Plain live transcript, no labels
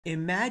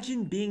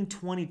Imagine being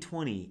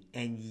 2020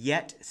 and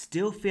yet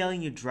still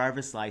failing your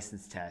driver's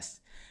license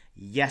test.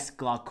 Yes,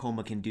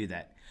 glaucoma can do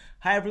that.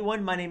 Hi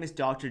everyone, my name is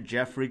Dr.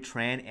 Jeffrey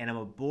Tran and I'm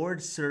a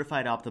board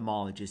certified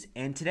ophthalmologist,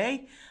 and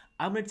today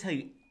I'm going to tell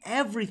you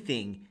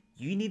everything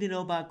you need to know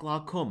about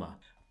glaucoma.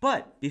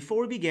 But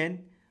before we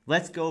begin,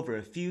 let's go over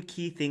a few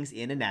key things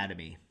in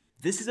anatomy.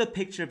 This is a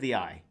picture of the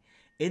eye.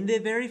 In the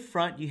very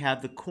front you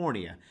have the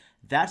cornea.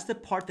 That's the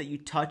part that you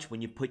touch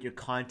when you put your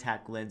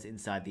contact lens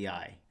inside the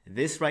eye.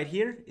 This right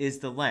here is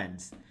the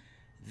lens.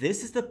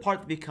 This is the part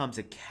that becomes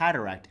a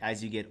cataract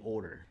as you get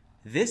older.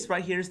 This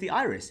right here is the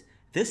iris.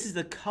 This is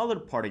the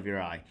colored part of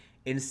your eye.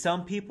 In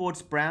some people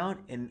it's brown,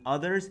 in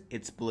others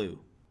it's blue.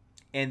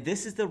 And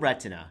this is the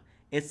retina.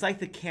 It's like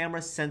the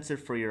camera sensor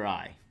for your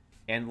eye.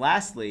 And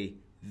lastly,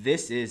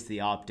 this is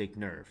the optic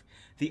nerve.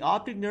 The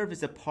optic nerve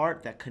is a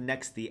part that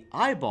connects the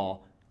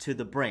eyeball to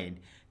the brain.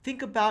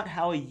 Think about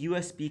how a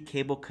USB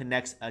cable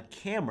connects a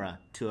camera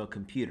to a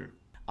computer.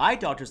 Eye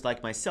doctors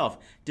like myself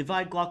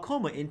divide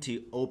glaucoma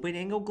into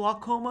open-angle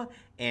glaucoma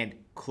and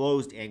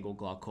closed-angle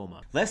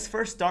glaucoma. Let's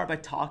first start by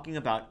talking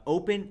about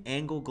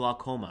open-angle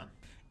glaucoma.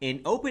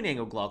 In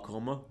open-angle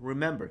glaucoma,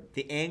 remember,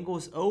 the angle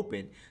is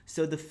open,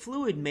 so the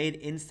fluid made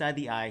inside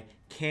the eye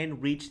can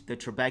reach the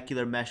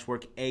trabecular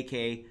meshwork,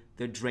 aka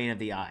the drain of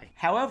the eye.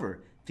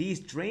 However,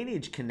 these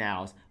drainage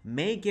canals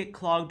may get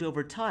clogged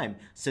over time,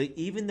 so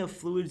even though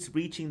fluid's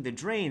reaching the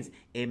drains,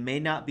 it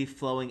may not be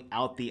flowing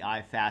out the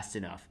eye fast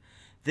enough.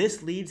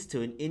 This leads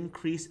to an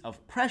increase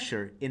of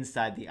pressure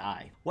inside the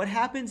eye. What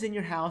happens in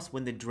your house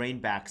when the drain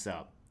backs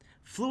up?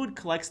 Fluid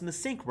collects in the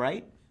sink,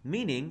 right?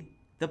 Meaning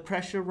the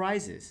pressure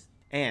rises.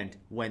 And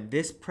when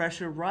this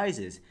pressure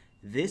rises,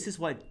 this is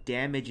what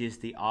damages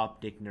the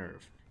optic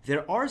nerve.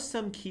 There are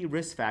some key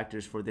risk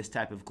factors for this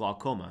type of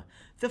glaucoma.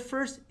 The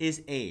first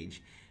is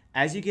age.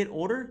 As you get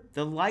older,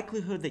 the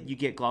likelihood that you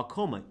get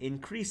glaucoma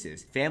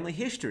increases. Family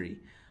history.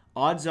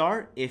 Odds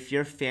are, if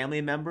your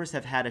family members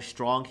have had a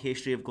strong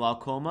history of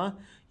glaucoma,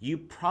 you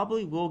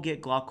probably will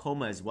get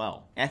glaucoma as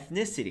well.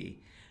 Ethnicity.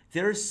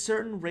 There are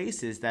certain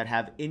races that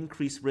have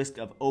increased risk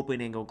of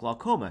open-angle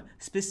glaucoma.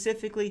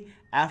 Specifically,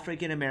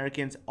 African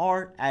Americans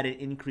are at an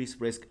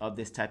increased risk of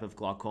this type of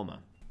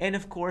glaucoma. And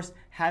of course,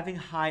 having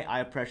high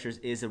eye pressures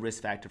is a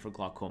risk factor for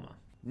glaucoma.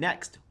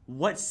 Next,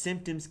 what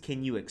symptoms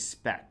can you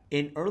expect?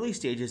 In early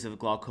stages of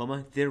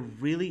glaucoma, there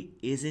really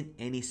isn't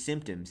any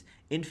symptoms.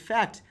 In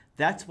fact,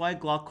 that's why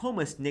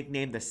glaucoma is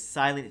nicknamed the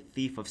silent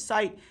thief of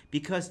sight,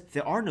 because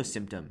there are no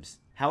symptoms.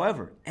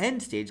 However,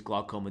 end-stage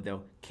glaucoma,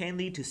 though, can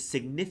lead to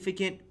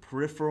significant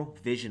peripheral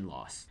vision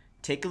loss.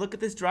 Take a look at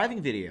this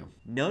driving video.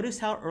 Notice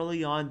how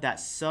early on that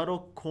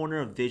subtle corner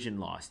of vision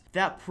loss,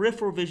 that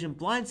peripheral vision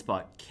blind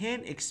spot,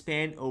 can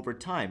expand over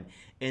time,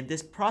 and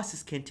this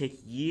process can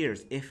take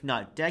years, if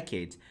not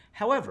decades.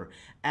 However,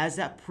 as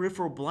that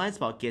peripheral blind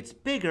spot gets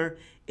bigger,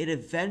 it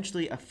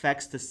eventually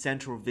affects the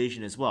central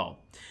vision as well.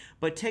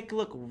 But take a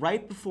look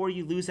right before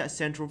you lose that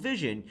central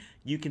vision,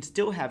 you can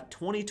still have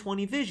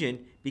 20/20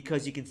 vision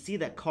because you can see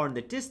that car in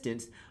the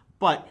distance,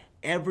 but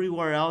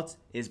everywhere else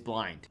is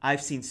blind.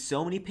 I've seen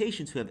so many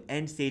patients who have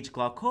end-stage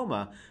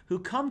glaucoma who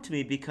come to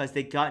me because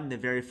they got in the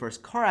very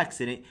first car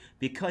accident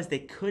because they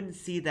couldn't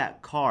see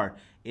that car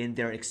in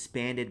their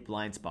expanded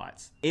blind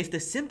spots. If the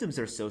symptoms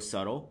are so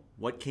subtle,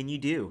 what can you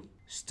do?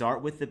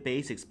 Start with the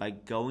basics by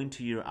going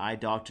to your eye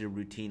doctor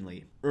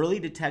routinely. Early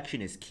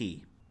detection is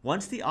key.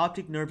 Once the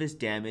optic nerve is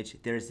damaged,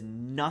 there's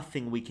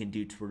nothing we can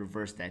do to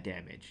reverse that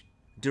damage.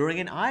 During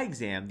an eye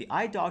exam, the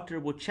eye doctor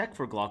will check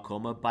for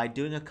glaucoma by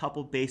doing a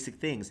couple basic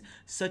things,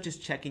 such as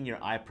checking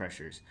your eye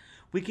pressures.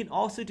 We can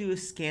also do a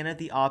scan of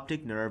the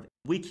optic nerve.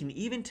 We can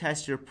even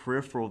test your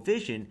peripheral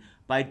vision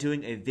by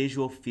doing a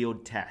visual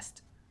field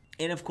test.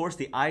 And of course,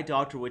 the eye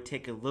doctor would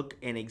take a look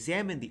and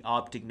examine the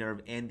optic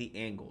nerve and the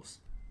angles.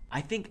 I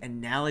think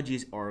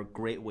analogies are a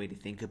great way to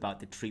think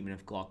about the treatment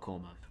of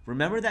glaucoma.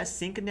 Remember that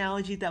sink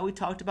analogy that we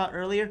talked about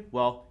earlier?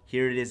 Well,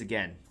 here it is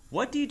again.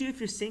 What do you do if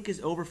your sink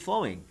is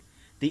overflowing?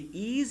 The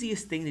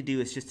easiest thing to do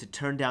is just to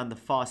turn down the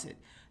faucet.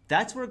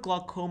 That's where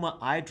glaucoma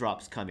eye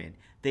drops come in.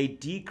 They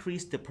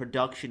decrease the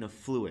production of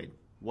fluid.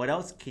 What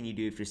else can you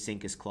do if your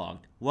sink is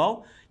clogged?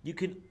 Well, you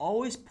can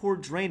always pour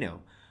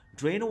Drano.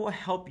 Drano will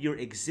help your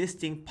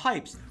existing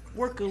pipes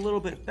work a little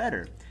bit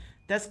better.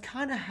 That's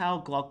kind of how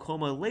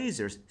glaucoma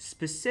lasers,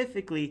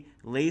 specifically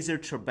laser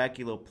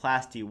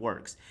trabeculoplasty,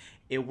 works.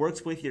 It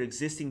works with your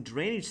existing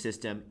drainage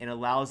system and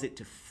allows it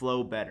to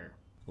flow better.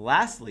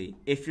 Lastly,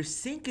 if your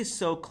sink is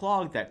so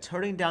clogged that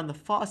turning down the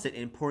faucet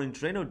and pouring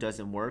Drano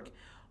doesn't work,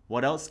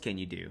 what else can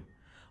you do?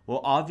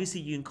 Well,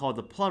 obviously you can call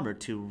the plumber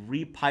to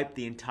repipe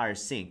the entire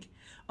sink.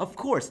 Of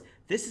course,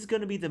 this is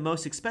going to be the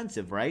most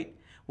expensive, right?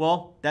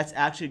 Well, that's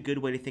actually a good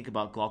way to think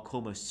about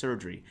glaucoma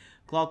surgery.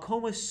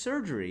 Glaucoma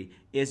surgery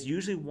is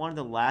usually one of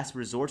the last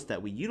resorts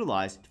that we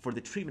utilize for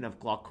the treatment of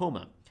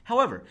glaucoma.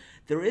 However,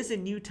 there is a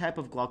new type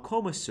of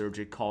glaucoma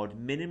surgery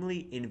called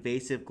minimally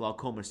invasive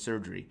glaucoma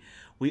surgery.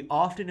 We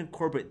often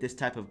incorporate this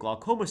type of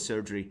glaucoma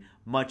surgery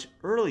much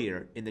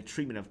earlier in the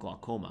treatment of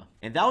glaucoma.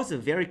 And that was a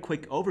very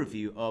quick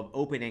overview of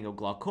open-angle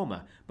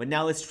glaucoma, but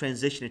now let's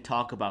transition to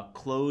talk about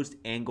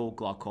closed-angle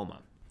glaucoma.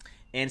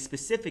 And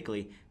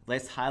specifically,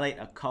 let's highlight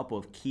a couple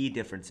of key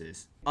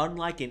differences.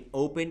 Unlike an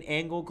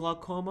open-angle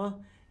glaucoma,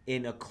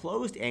 in a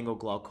closed-angle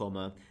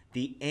glaucoma,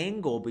 the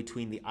angle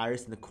between the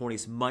iris and the cornea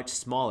is much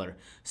smaller,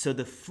 so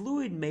the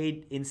fluid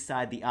made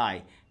inside the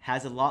eye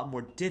has a lot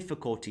more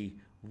difficulty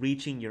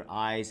reaching your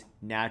eye's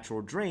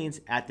natural drains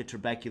at the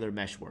trabecular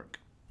meshwork.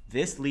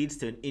 This leads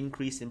to an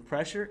increase in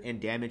pressure and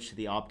damage to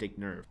the optic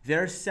nerve.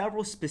 There are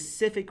several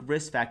specific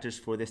risk factors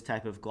for this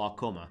type of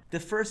glaucoma. The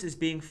first is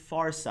being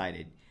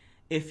farsighted.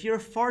 If you're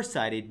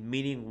farsighted,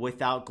 meaning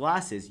without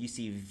glasses, you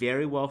see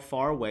very well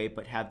far away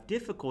but have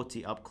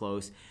difficulty up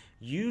close,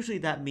 usually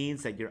that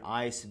means that your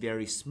eye is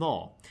very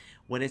small.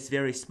 When it's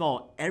very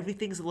small,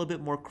 everything's a little bit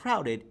more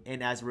crowded,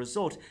 and as a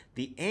result,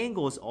 the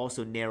angle is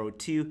also narrowed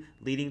too,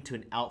 leading to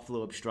an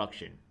outflow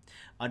obstruction.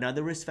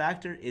 Another risk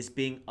factor is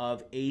being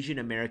of Asian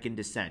American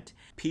descent.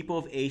 People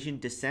of Asian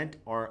descent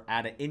are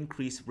at an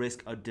increased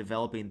risk of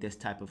developing this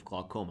type of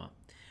glaucoma.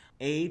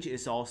 Age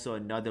is also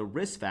another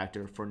risk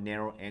factor for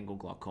narrow angle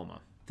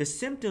glaucoma. The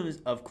symptoms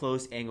of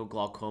closed angle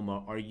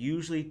glaucoma are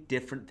usually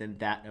different than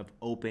that of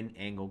open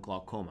angle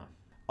glaucoma.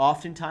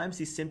 Oftentimes,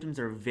 these symptoms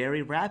are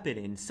very rapid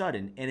and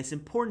sudden, and it's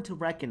important to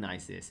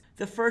recognize this.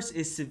 The first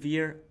is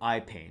severe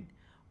eye pain.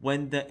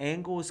 When the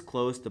angle is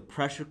closed, the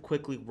pressure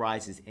quickly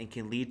rises and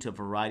can lead to a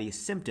variety of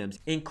symptoms,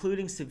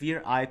 including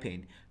severe eye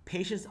pain.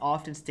 Patients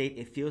often state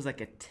it feels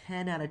like a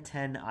 10 out of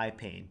 10 eye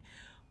pain.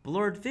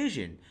 Blurred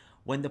vision.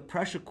 When the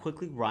pressure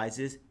quickly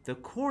rises, the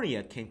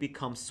cornea can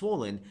become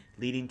swollen,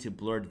 leading to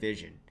blurred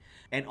vision.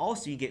 And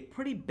also you get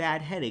pretty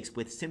bad headaches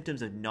with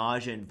symptoms of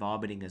nausea and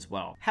vomiting as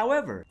well.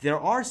 However, there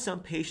are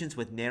some patients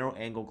with narrow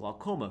angle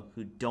glaucoma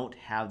who don't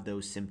have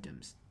those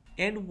symptoms.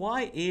 And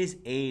why is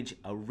age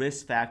a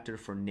risk factor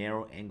for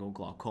narrow angle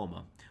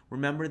glaucoma?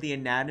 Remember the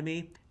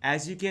anatomy?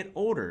 As you get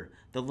older,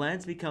 the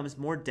lens becomes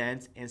more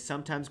dense and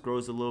sometimes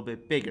grows a little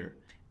bit bigger.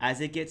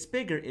 As it gets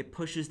bigger, it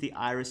pushes the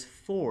iris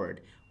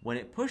forward. When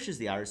it pushes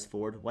the iris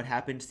forward, what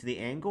happens to the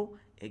angle?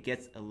 It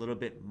gets a little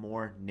bit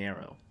more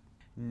narrow.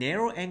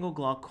 Narrow angle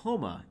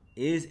glaucoma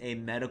is a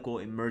medical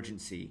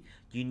emergency.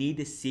 You need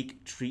to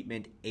seek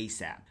treatment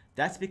ASAP.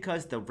 That's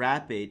because the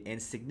rapid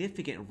and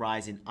significant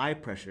rise in eye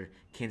pressure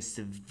can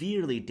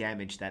severely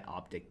damage that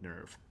optic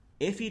nerve.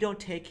 If you don't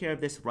take care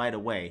of this right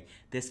away,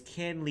 this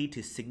can lead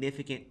to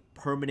significant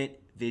permanent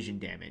vision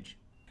damage.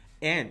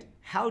 And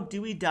how do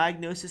we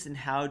diagnose this and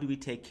how do we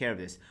take care of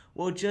this?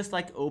 Well, just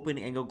like open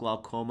angle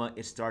glaucoma,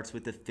 it starts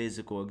with a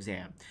physical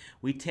exam.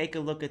 We take a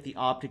look at the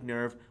optic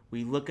nerve,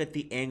 we look at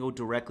the angle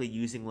directly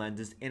using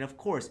lenses, and of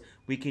course,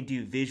 we can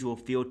do visual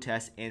field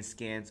tests and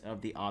scans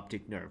of the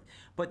optic nerve.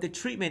 But the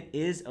treatment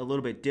is a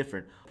little bit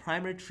different.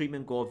 Primary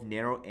treatment goal of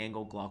narrow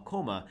angle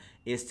glaucoma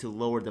is to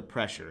lower the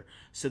pressure.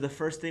 So the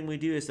first thing we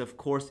do is, of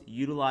course,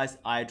 utilize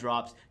eye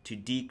drops to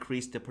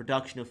decrease the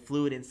production of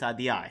fluid inside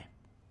the eye.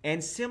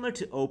 And similar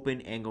to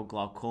open angle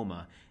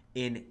glaucoma,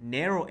 in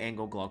narrow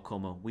angle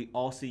glaucoma, we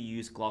also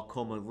use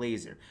glaucoma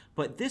laser.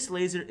 But this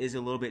laser is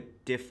a little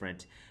bit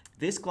different.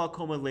 This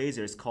glaucoma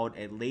laser is called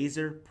a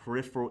laser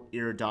peripheral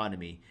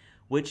iridotomy,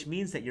 which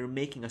means that you're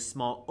making a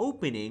small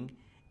opening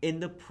in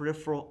the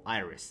peripheral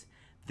iris.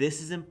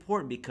 This is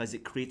important because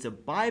it creates a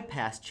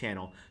bypass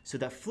channel so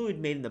that fluid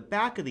made in the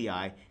back of the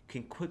eye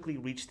can quickly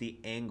reach the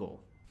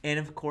angle. And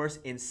of course,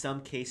 in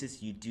some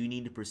cases, you do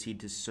need to proceed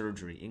to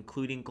surgery,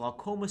 including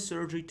glaucoma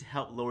surgery to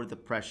help lower the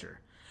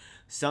pressure.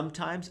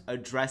 Sometimes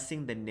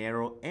addressing the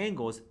narrow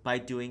angles by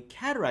doing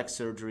cataract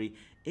surgery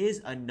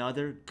is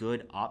another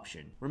good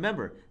option.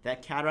 Remember,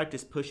 that cataract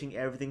is pushing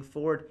everything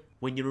forward.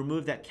 When you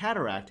remove that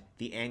cataract,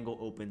 the angle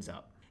opens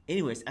up.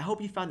 Anyways, I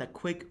hope you found that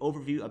quick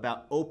overview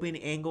about open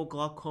angle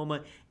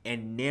glaucoma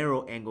and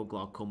narrow angle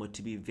glaucoma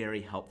to be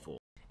very helpful.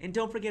 And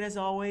don't forget, as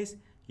always,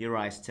 your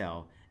eyes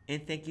tell.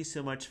 And thank you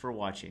so much for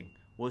watching.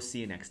 We'll see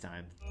you next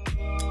time.